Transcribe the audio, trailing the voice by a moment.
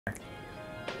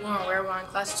Lauren Wearbon,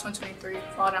 class of 2023,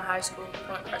 fall down high school,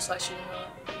 point guard slash shooting guard.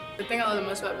 The thing I love the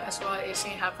most about basketball is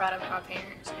seeing how proud I make my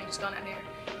parents and just going out there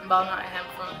and balling out and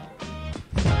having fun.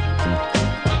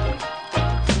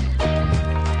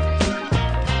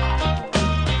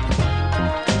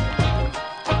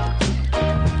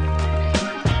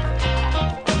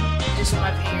 Just for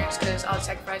my parents, because all the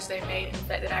sacrifices they made and the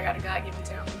fact that I got a God-given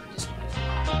talent. Just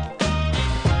amazing.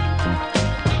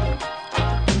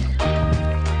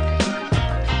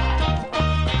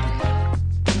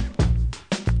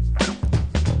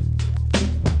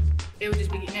 It would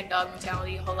just be getting that dog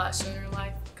mentality a whole lot sooner in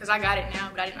life. Because I got it now,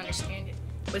 but I didn't understand it.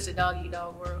 But it's a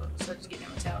dog-eat-dog world, so just getting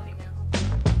that mentality now.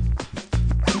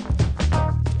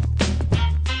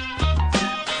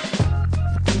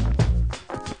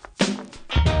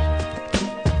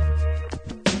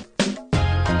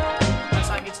 Once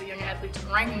I get to young athletes,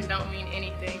 rankings don't mean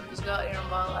anything. Just go out there and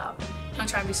ball out. Don't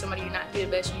try to be somebody you're not. Be the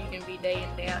best you can be day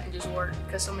in, day out, and just work.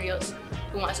 Because somebody else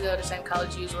who wants to go to the same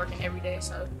college you is working every day,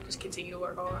 so just continue to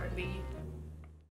work hard and be you.